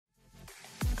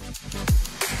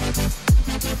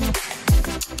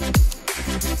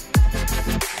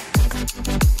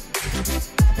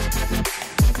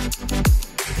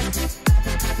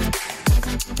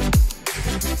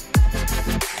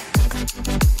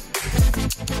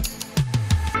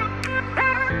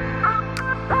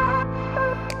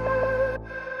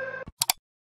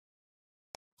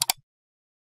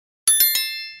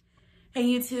Hey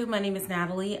YouTube, my name is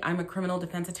Natalie. I'm a criminal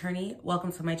defense attorney.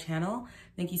 Welcome to my channel.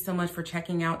 Thank you so much for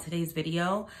checking out today's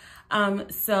video.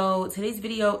 So today's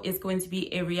video is going to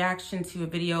be a reaction to a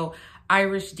video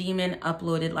Irish Demon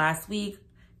uploaded last week.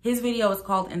 His video is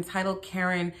called entitled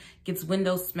Karen Gets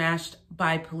Window Smashed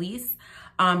by Police.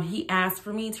 He asked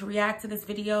for me to react to this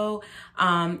video.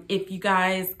 If you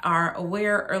guys are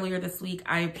aware, earlier this week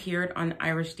I appeared on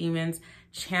Irish Demon's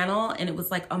channel and it was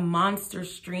like a monster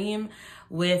stream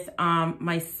with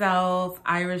myself,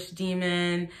 Irish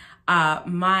Demon,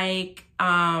 Mike,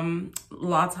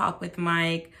 Law Talk with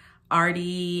Mike,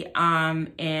 Artie,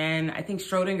 and I think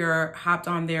Schrodinger hopped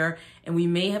on there, and we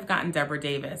may have gotten Deborah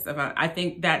Davis. I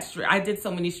think that's true. I did so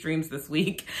many streams this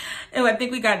week, and I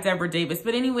think we got Deborah Davis.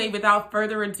 But anyway, without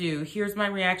further ado, here's my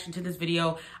reaction to this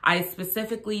video. I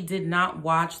specifically did not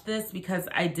watch this because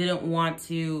I didn't want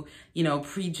to, you know,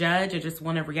 prejudge. I just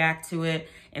want to react to it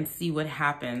and see what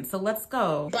happens. So let's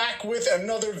go. Back with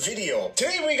another video.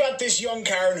 Today we got this young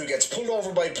Karen who gets pulled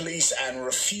over by police and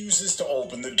refuses to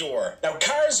open the door. Now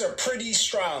cars are pretty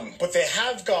strong, but they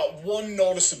have got one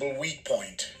noticeable weak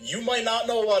point. You might not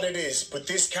know what it is, but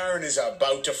this Karen is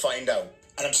about to find out.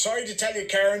 And I'm sorry to tell you,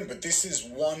 Karen, but this is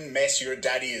one mess your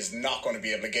daddy is not going to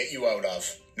be able to get you out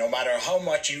of, no matter how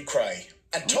much you cry.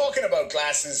 And talking about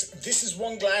glasses, this is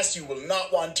one glass you will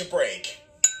not want to break.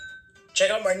 Check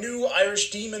out my new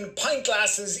Irish Demon pint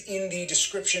glasses in the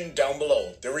description down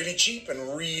below. They're really cheap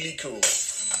and really cool.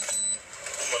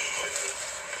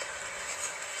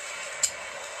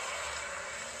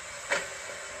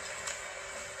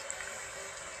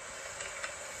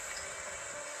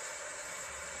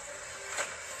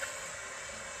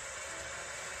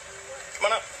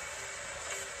 Come on up.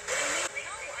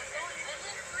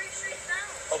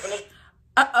 Open it.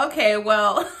 Okay,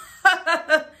 well,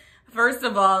 first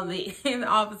of all, the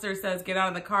officer says, get out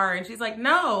of the car. And she's like,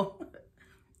 no,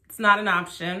 it's not an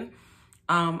option.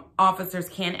 Officers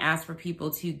can ask for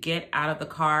people to get out of the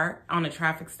car on a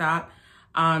traffic stop.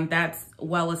 That's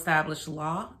well-established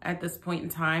law at this point in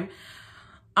time.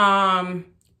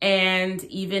 And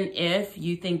even if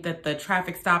you think that the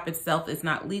traffic stop itself is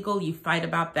not legal, you fight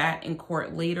about that in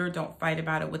court later. Don't fight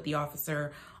about it with the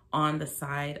officer on the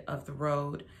side of the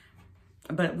road.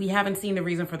 But we haven't seen the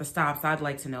reason for the stop, so I'd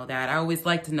like to know that. I always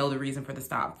like to know the reason for the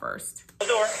stop first.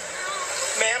 Door.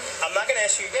 Ma'am, I'm not going to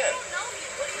ask you again.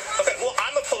 Okay, well,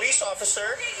 I'm a police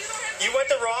officer. You went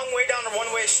the wrong way down a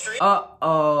one-way street.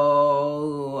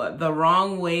 Uh-oh. The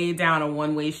wrong way down a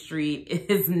one-way street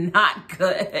is not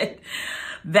good.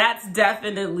 That's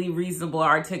definitely reasonable,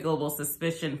 articulable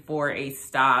suspicion for a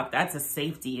stop. That's a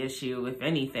safety issue, if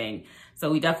anything.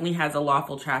 So he definitely has a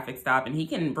lawful traffic stop, and he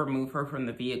can remove her from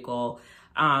the vehicle.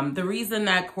 The reason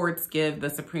that courts give, the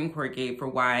Supreme Court gave for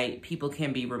why people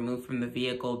can be removed from the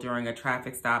vehicle during a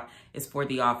traffic stop is for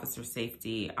the officer's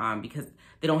safety, because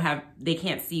they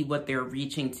can't see what they're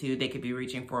reaching to. They could be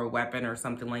reaching for a weapon or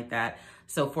something like that.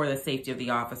 So for the safety of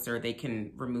the officer, they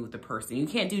can remove the person. You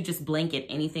can't do just blanket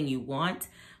anything you want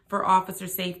for officer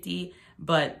safety,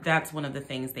 but that's one of the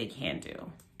things they can do. You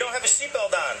don't have a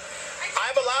seatbelt on.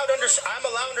 I'm allowed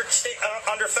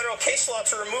under federal case law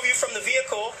to remove you from the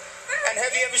vehicle and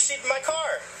have you have a seat in my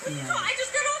car. Yeah. No, I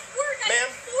just got off work. Ma'am.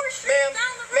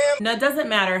 No, it doesn't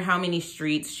matter how many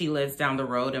streets she lives down the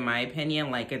road, in my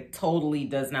opinion. Like, it totally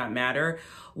does not matter.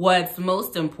 What's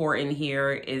most important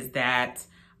here is that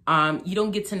you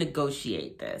don't get to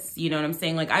negotiate this. You know what I'm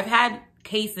saying? Like, I've had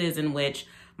cases in which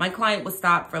my client was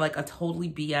stopped for like a totally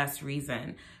BS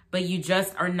reason, but you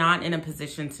just are not in a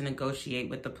position to negotiate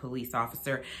with the police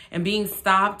officer. And being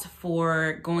stopped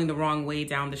for going the wrong way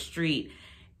down the street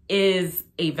is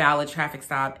a valid traffic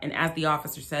stop. And as the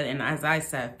officer said, and as I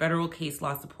said, federal case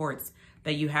law supports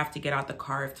that you have to get out the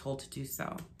car if told to do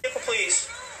so. Please.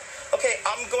 Okay,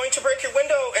 I'm going to break your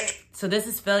window and... So this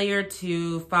is failure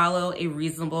to follow a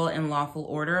reasonable and lawful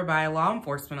order by a law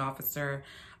enforcement officer.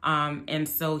 And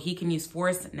so he can use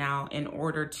force now in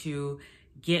order to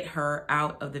get her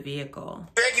out of the vehicle.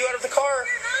 Drag you out of the car.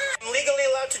 I'm legally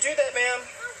allowed to do that, ma'am.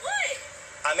 What?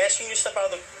 I'm asking you to step out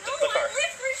of the car.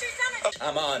 Okay.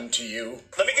 I'm on to you.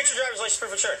 Let me get your driver's license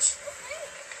proof of insurance.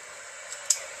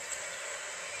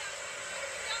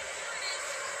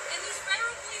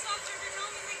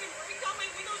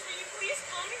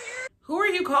 Who are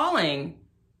you calling?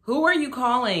 Who are you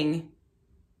calling?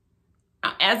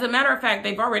 As a matter of fact,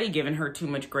 they've already given her too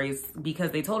much grace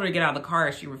because they told her to get out of the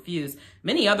car. She refused.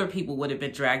 Many other people would have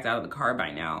been dragged out of the car by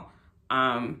now.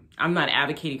 I'm not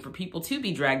advocating for people to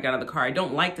be dragged out of the car. I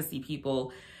don't like to see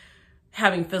people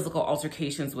having physical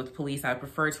altercations with police. I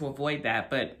prefer to avoid that.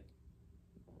 But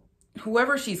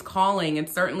whoever she's calling,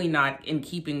 it's certainly not in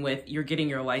keeping with you're getting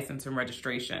your license and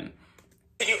registration.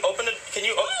 Can you open it? Can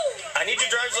you? I need your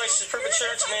driver's license, proof of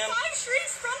insurance, ma'am.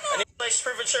 I need your license,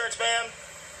 proof of insurance, ma'am.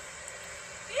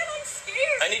 I'm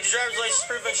scared. I need your driver's license,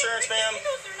 proof of insurance, ma'am.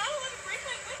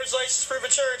 Driver's license, proof of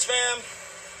insurance, ma'am.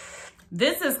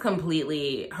 This is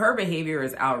completely, her behavior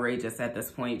is outrageous at this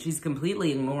point. She's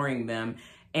completely ignoring them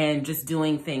and just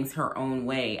doing things her own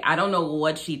way. I don't know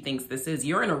what she thinks this is.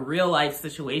 You're in a real life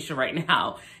situation right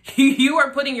now. You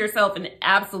are putting yourself in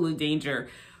absolute danger.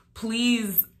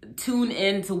 Please tune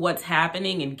in to what's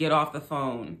happening and get off the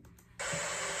phone.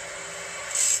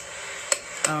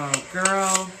 Oh,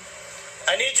 girl.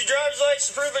 I need your driver's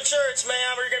license, proof of insurance,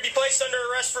 ma'am, or you're going to be placed under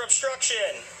arrest for obstruction.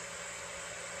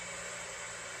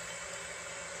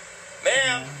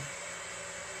 Ma'am.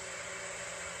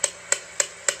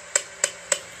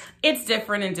 It's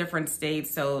different in different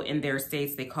states. So in their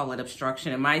states, they call it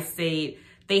obstruction. In my state,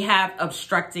 they have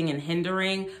obstructing and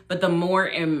hindering, but the more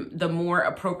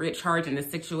appropriate charge in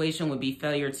this situation would be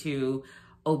failure to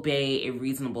obey a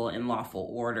reasonable and lawful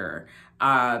order.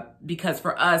 Because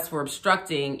for us, for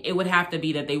obstructing, it would have to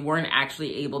be that they weren't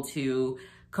actually able to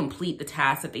complete the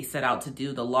task that they set out to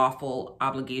do, the lawful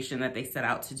obligation that they set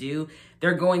out to do.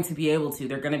 They're going to be able to.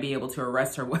 They're going to be able to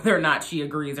arrest her whether or not she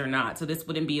agrees or not. So this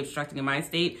wouldn't be obstructing in my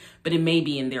state, but it may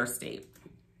be in their state.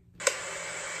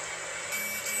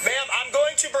 Ma'am, I'm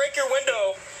going to break your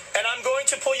window and I'm going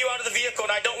to pull you out of the vehicle,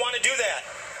 and I don't want to do that.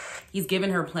 He's given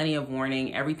her plenty of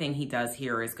warning. Everything he does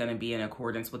here is going to be in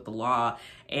accordance with the law.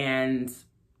 And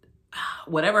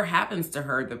whatever happens to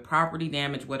her, the property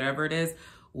damage, whatever it is,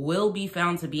 will be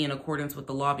found to be in accordance with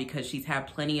the law because she's had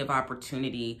plenty of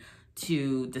opportunity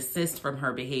to desist from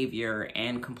her behavior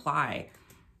and comply.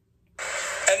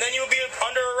 And then you'll be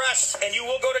under arrest and you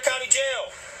will go to county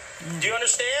jail. Yeah. Do you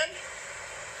understand?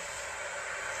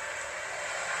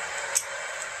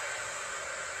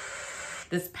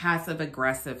 This passive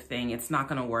aggressive thing, it's not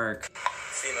going to work.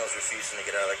 Female's refusing to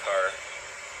get out of the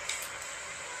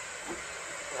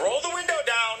car. Roll the window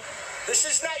down. This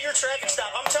is not your traffic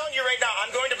stop. I'm telling you right now,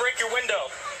 I'm going to break your window.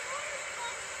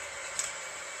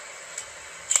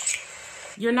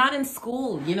 You're not in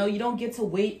school. You know, you don't get to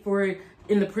wait for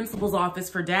in the principal's office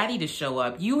for daddy to show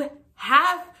up. You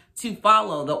have to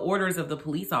follow the orders of the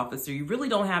police officer. You really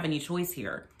don't have any choice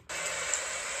here.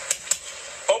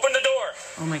 Open the door.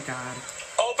 Oh my God.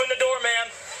 Open the door, ma'am.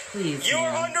 Please, You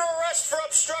are under arrest for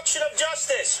obstruction of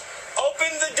justice. Open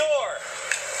the door.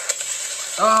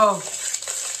 Oh.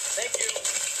 Thank you.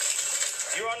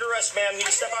 You're under arrest, ma'am. You need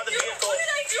to step out of the vehicle. What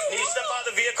did I do You need to step out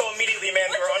of the vehicle immediately,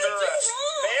 ma'am. You are under arrest.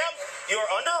 Ma'am, you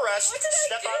are under arrest. What did I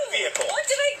Step do? out of the vehicle. What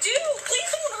did I do? Please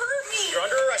don't hurt me. You're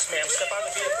under arrest, ma'am. Step out of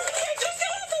the vehicle. I just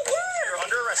got off of work. You're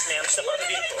under arrest, ma'am. Step out of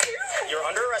the What did I vehicle. do? You're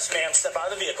under arrest, ma'am. Step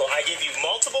out of the vehicle. I gave you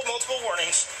multiple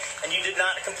warnings, and you did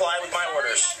not comply with my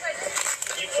orders.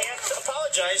 You can't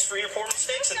apologize for your poor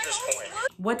mistakes at this point.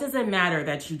 What does it matter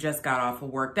that you just got off of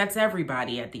work? That's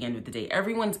everybody at the end of the day.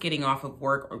 Everyone's getting off of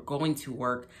work or going to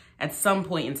work at some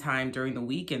point in time during the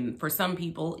week, and for some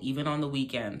people, even on the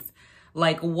weekends.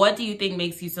 Like, what do you think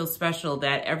makes you so special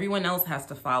that everyone else has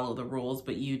to follow the rules,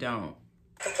 but you don't?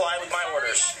 Comply with my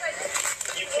orders.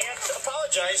 You can't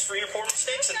apologize for your poor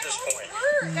mistakes at this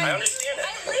point. I understand it.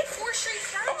 I live 4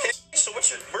 streets down. Okay, so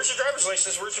where's your driver's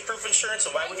license? Where's your proof of insurance?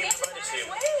 And why wouldn't you provide it to you?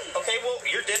 Okay, well,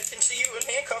 your dad can see you in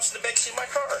handcuffs in the backseat of my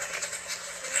car.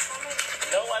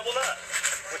 No, I will not.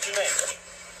 What's your name?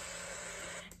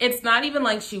 It's not even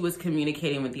like she was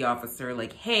communicating with the officer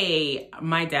like, hey,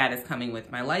 my dad is coming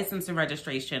with my license and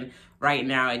registration right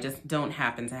now. I just don't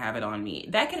happen to have it on me.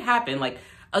 That could happen. Like,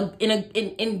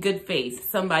 in good faith,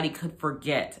 somebody could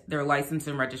forget their license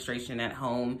and registration at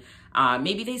home.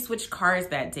 Maybe they switched cars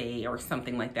that day or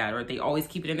something like that, or they always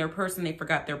keep it in their purse and they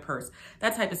forgot their purse.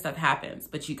 That type of stuff happens,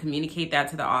 but you communicate that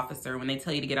to the officer. When they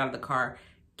tell you to get out of the car,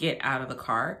 get out of the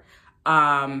car.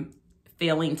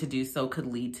 Failing to do so could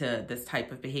lead to this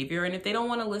type of behavior. And if they don't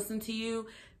want to listen to you,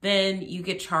 then you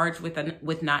get charged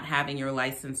with not having your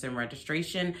license and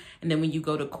registration. And then when you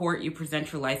go to court, you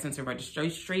present your license and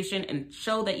registration and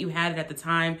show that you had it at the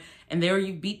time. And there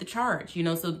you beat the charge, you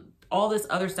know? So all this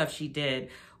other stuff she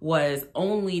did was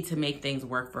only to make things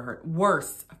worse for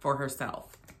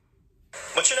herself.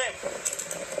 What's your name?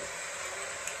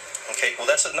 Okay, well,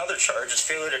 that's another charge. It's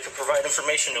failure to provide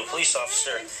information to a police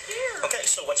officer. I'm scared. Okay,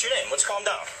 so what's your name? Let's calm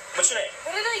down. What's your name?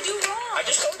 What did I do wrong? I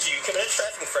just told you committed a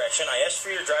traffic infraction. I asked for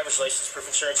your driver's license, proof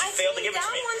of insurance. You failed to give it to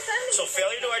me. So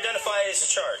failure to identify is a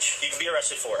charge. You can be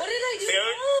arrested for it. What did I do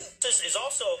failure wrong? is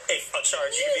also a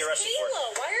charge. You can be arrested for it.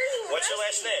 Why are you What's your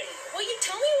last name? Well, you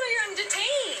tell me why I'm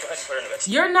detained. Go ahead and put her in the bed.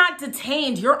 You're not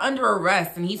detained. You're under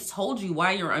arrest. And he's told you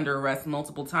why you're under arrest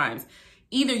multiple times.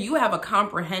 Either you have a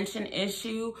comprehension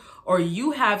issue or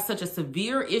you have such a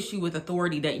severe issue with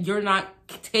authority that you're not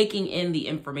taking in the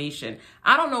information.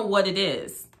 I don't know what it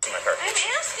is. I'm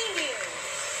asking you.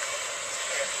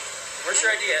 Where's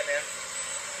your ID at, man?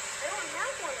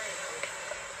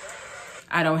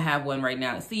 I don't have one right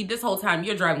now. See, this whole time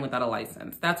you're driving without a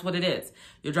license. That's what it is.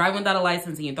 You're driving without a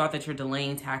license and you thought that your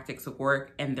delaying tactics would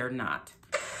work, and they're not.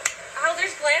 Oh,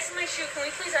 there's glass in my shoe. Can we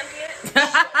please empty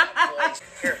it?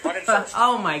 Here, run in first.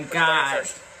 Oh my God.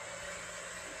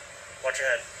 Watch your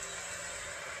head.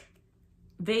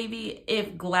 Baby,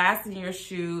 if glass in your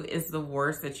shoe is the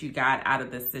worst that you got out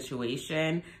of this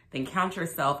situation, then count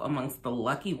yourself amongst the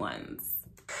lucky ones.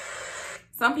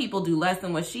 Some people do less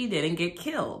than what she did and get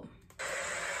killed. Are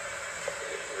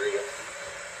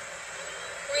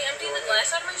we emptying the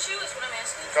glass out of my shoe is what I'm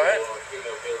asking? Go ahead.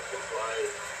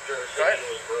 Go ahead.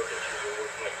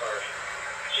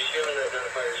 She's going to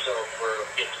identify herself for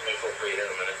get to Maple Free here in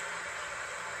a minute.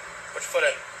 Put your foot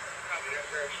in.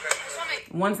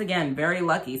 Once again, very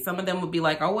lucky. Some of them would be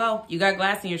like, oh, well, you got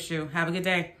glass in your shoe. Have a good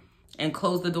day. And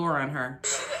close the door on her.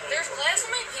 There's glass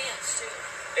in my pants, too.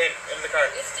 In the car.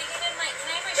 It's digging in my...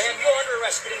 Can I have my Ma'am, shoe? you're under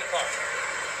arrest. Get in the car.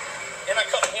 And I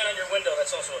cut my hand on your window.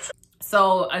 That's also a charge.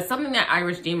 So something that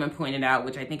Irish Demon pointed out,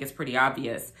 which I think is pretty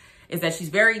obvious, is that she's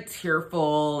very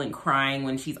tearful and crying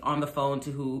when she's on the phone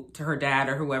to her dad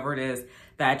or whoever it is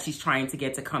that she's trying to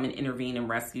get to come and intervene and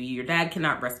rescue you. Your dad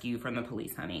cannot rescue you from the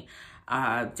police, honey.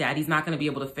 Daddy's not going to be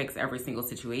able to fix every single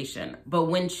situation. But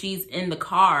when she's in the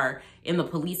car, in the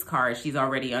police car, she's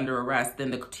already under arrest,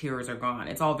 then the tears are gone.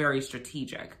 It's all very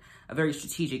strategic, a very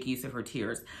strategic use of her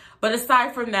tears. But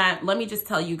aside from that, let me just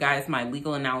tell you guys my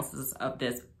legal analysis of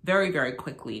this very, very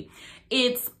quickly.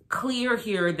 It's clear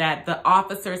here that the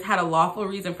officers had a lawful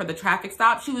reason for the traffic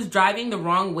stop. She was driving the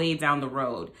wrong way down the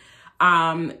road.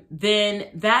 Then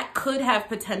that could have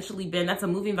potentially been, that's a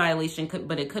moving violation,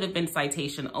 but it could have been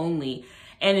citation only.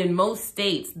 And in most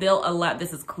states, they'll allow,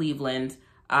 this is Cleveland,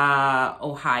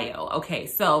 Ohio. Okay,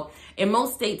 so in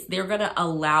most states, they're going to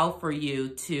allow for you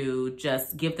to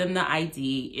just give them the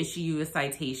ID, issue you a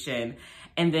citation,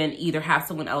 and then either have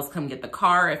someone else come get the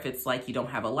car if it's like you don't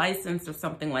have a license or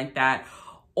something like that,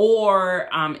 or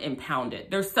impound it.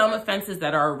 There's some offenses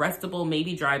that are arrestable.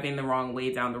 Maybe driving the wrong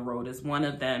way down the road is one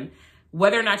of them.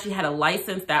 Whether or not she had a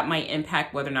license, that might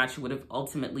impact whether or not she would have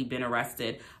ultimately been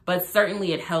arrested. But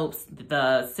certainly it helps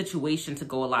the situation to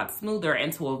go a lot smoother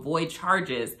and to avoid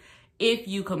charges if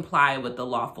you comply with the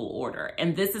lawful order.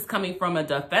 And this is coming from a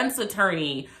defense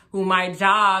attorney who my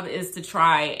job is to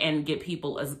try and get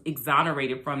people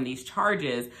exonerated from these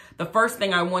charges. The first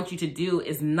thing I want you to do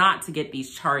is not to get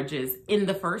these charges in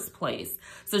the first place.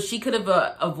 So she could have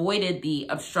avoided the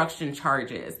obstruction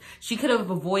charges. She could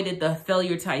have avoided the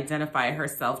failure to identify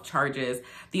herself charges.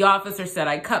 The officer said,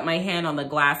 I cut my hand on the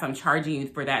glass. I'm charging you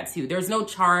for that too. There's no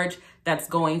charge that's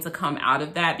going to come out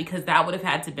of that because that would have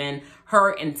had to been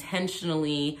her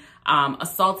intentionally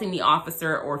assaulting the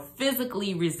officer or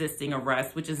physically resisting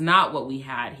arrest, which is not what we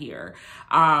had here.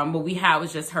 What we had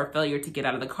was just her failure to get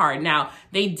out of the car. Now,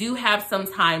 they do have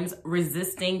sometimes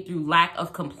resisting through lack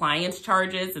of compliance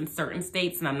charges in certain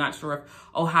states, and I'm not sure if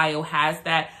Ohio has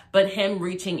that, but him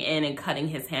reaching in and cutting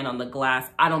his hand on the glass,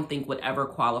 I don't think would ever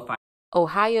qualify.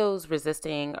 Ohio's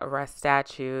resisting arrest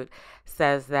statute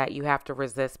says that you have to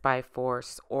resist by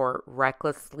force or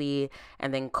recklessly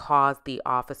and then cause the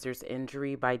officer's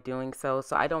injury by doing so.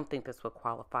 So I don't think this would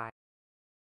qualify.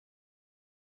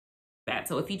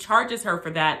 So if he charges her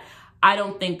for that, I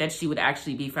don't think that she would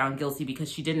actually be found guilty because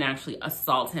she didn't actually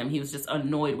assault him. He was just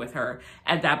annoyed with her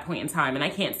at that point in time. And I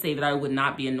can't say that I would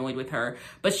not be annoyed with her,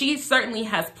 but she certainly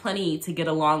has plenty to get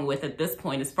along with at this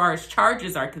point. As far as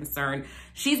charges are concerned,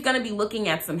 she's going to be looking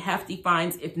at some hefty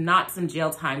fines, if not some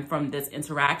jail time from this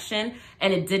interaction.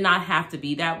 And it did not have to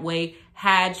be that way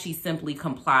had she simply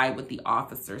complied with the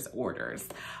officer's orders.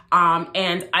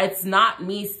 And it's not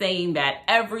me saying that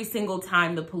every single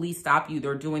time the police stop you,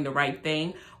 they're doing the right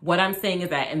thing. What I'm saying is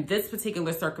that in this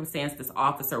particular circumstance, this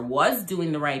officer was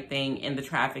doing the right thing in the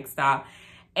traffic stop.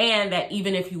 And that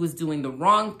even if he was doing the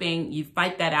wrong thing, you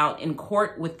fight that out in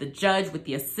court with the judge, with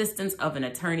the assistance of an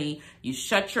attorney. You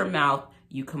shut your mouth,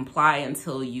 you comply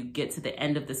until you get to the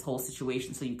end of this whole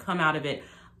situation. So you come out of it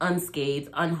unscathed,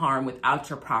 unharmed, without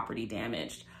your property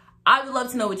damaged. I would love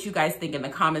to know what you guys think in the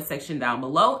comment section down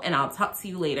below, and I'll talk to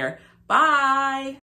you later. Bye.